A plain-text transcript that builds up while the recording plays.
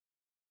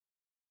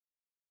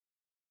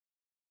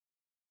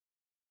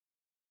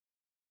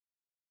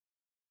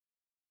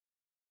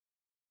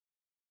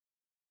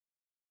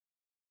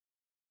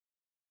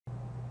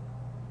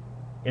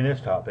In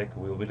this topic,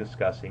 we will be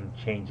discussing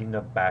changing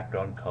the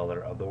background color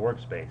of the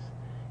workspace.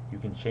 You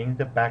can change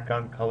the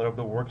background color of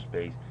the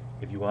workspace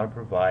if you want to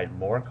provide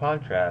more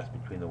contrast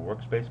between the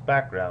workspace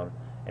background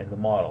and the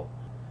model.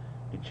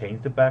 To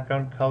change the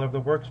background color of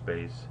the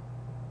workspace,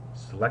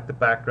 select the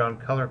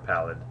background color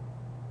palette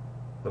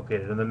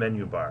located in the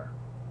menu bar.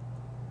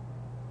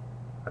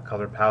 A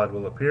color palette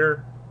will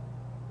appear.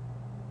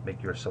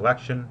 Make your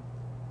selection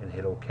and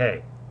hit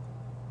OK.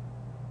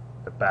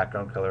 The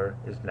background color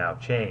is now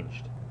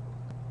changed.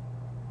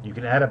 You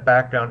can add a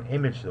background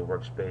image to the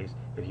workspace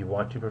if you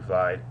want to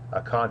provide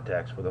a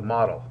context for the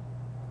model.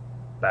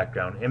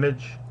 Background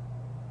image,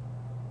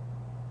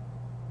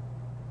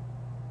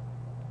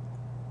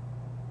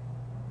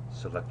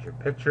 select your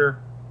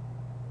picture,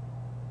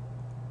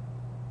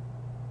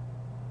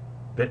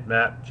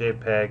 bitmap,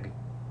 JPEG,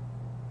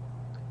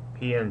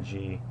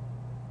 PNG,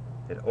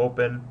 hit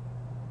open,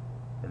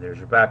 and there's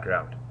your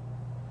background.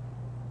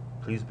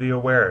 Please be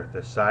aware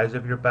the size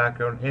of your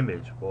background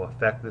image will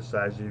affect the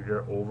size of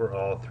your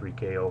overall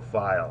 3KO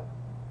file.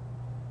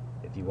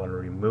 If you want to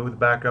remove the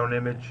background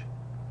image,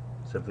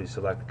 simply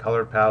select the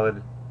color palette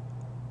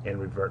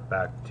and revert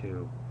back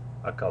to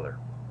a color.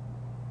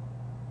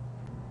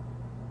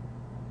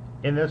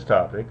 In this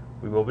topic,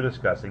 we will be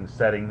discussing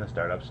setting the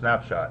startup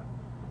snapshot.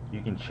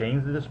 You can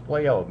change the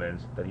display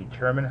elements that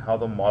determine how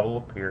the model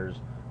appears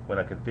when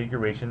a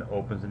configuration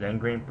opens in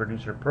NGRAIN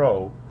Producer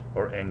Pro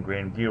or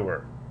NGRAIN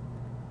Viewer.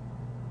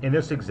 In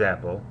this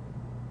example,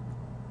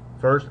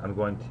 first I'm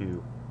going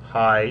to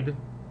hide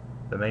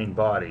the main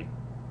body,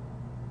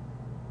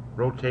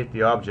 rotate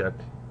the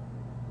object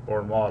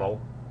or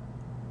model,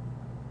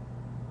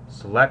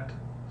 select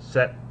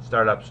Set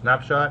Startup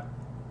Snapshot.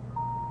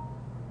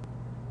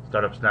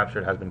 Startup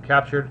Snapshot has been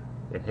captured,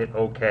 and hit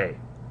OK.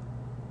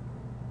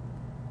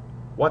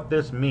 What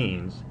this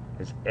means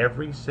is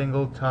every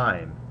single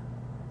time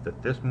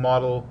that this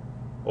model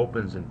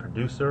opens in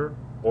Producer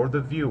or the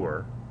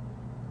Viewer,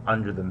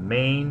 under the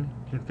main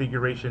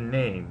configuration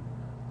name,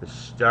 the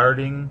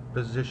starting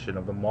position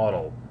of the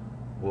model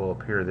will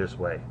appear this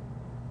way.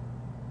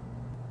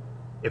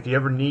 If you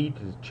ever need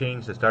to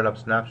change the startup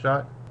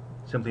snapshot,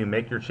 simply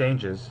make your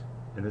changes.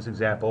 In this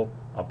example,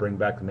 I'll bring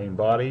back the main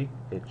body,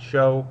 hit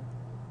Show,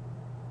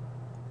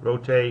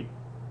 Rotate,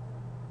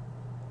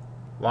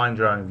 Line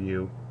Drawing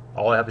View.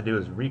 All I have to do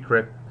is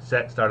re-click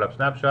Set Startup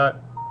Snapshot,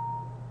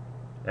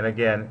 and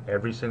again,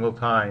 every single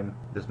time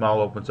this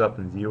model opens up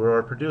in Viewer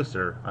or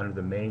Producer under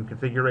the main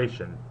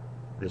configuration,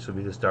 this will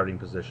be the starting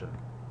position.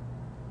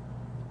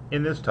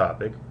 In this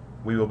topic,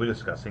 we will be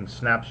discussing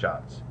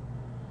snapshots.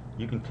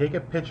 You can take a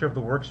picture of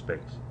the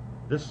workspace.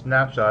 This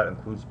snapshot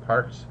includes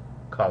parts,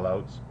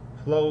 callouts,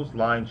 flows,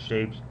 lines,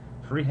 shapes,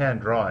 freehand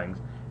drawings,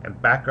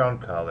 and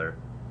background color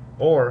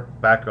or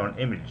background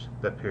image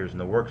that appears in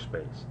the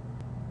workspace.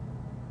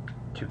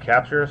 To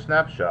capture a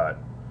snapshot,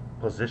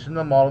 position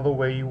the model the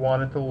way you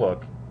want it to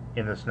look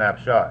in the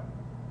snapshot.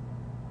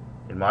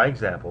 In my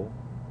example,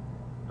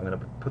 I'm going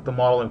to put the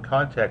model in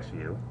context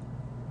view.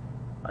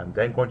 I'm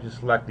then going to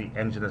select the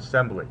engine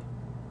assembly.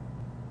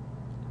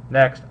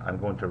 Next, I'm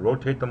going to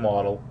rotate the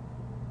model.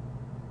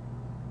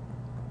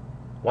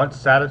 Once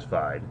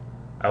satisfied,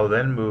 I will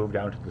then move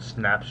down to the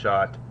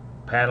snapshot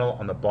panel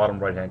on the bottom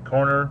right hand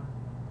corner,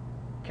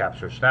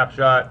 capture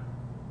snapshot,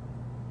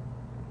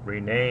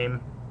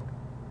 rename,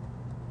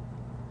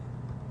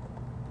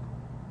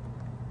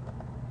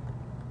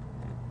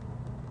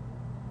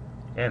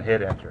 and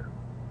hit enter.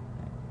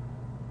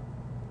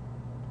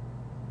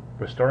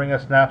 Restoring a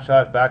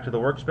snapshot back to the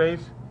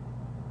workspace,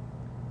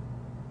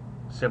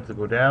 simply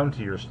go down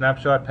to your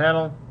snapshot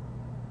panel,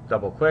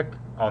 double click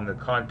on the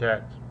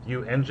context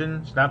view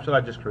engine snapshot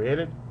I just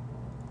created,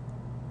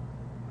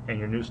 and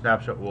your new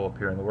snapshot will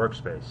appear in the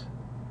workspace.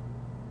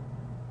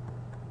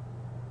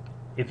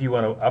 If you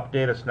want to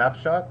update a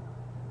snapshot,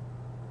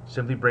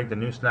 simply bring the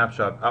new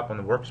snapshot up on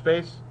the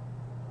workspace,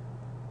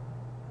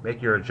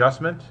 make your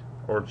adjustment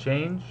or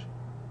change,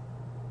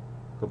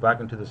 go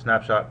back into the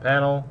snapshot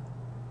panel,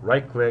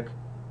 right click,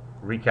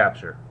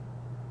 recapture.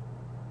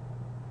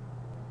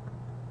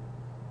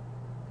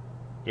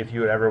 If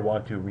you would ever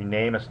want to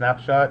rename a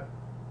snapshot,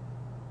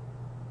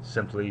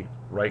 simply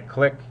right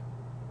click,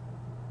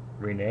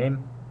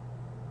 rename.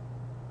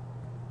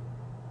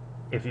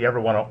 If you ever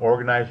want to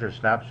organize your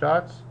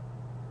snapshots,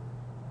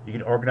 you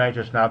can organize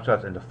your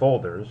snapshots into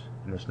folders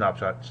in the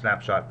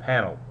snapshot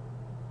panel.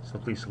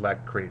 Simply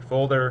select create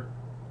folder.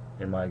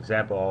 In my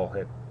example, I'll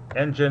hit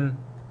engine,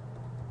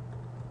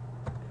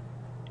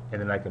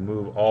 and then I can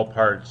move all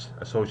parts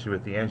associated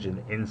with the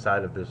engine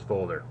inside of this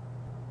folder.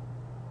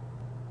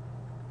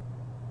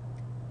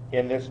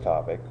 In this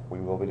topic, we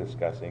will be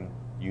discussing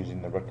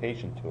using the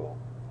rotation tool.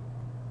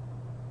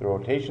 The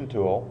rotation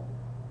tool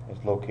is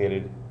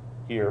located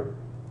here.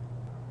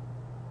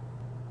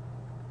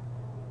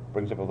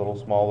 Brings up a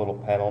small little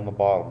panel on the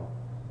bottom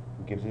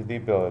and gives you the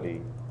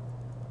ability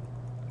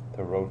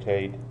to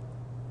rotate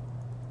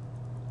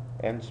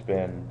and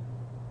spin,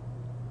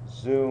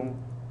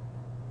 zoom.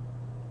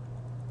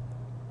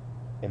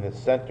 In the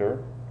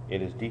center,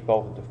 it is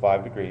defaulted to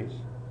 5 degrees.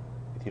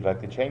 If you'd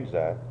like to change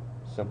that,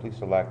 simply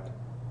select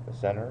the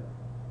center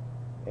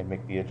and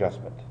make the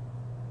adjustment.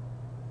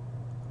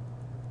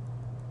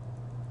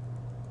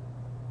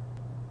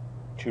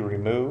 To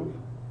remove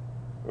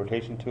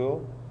rotation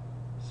tool,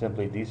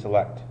 simply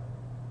deselect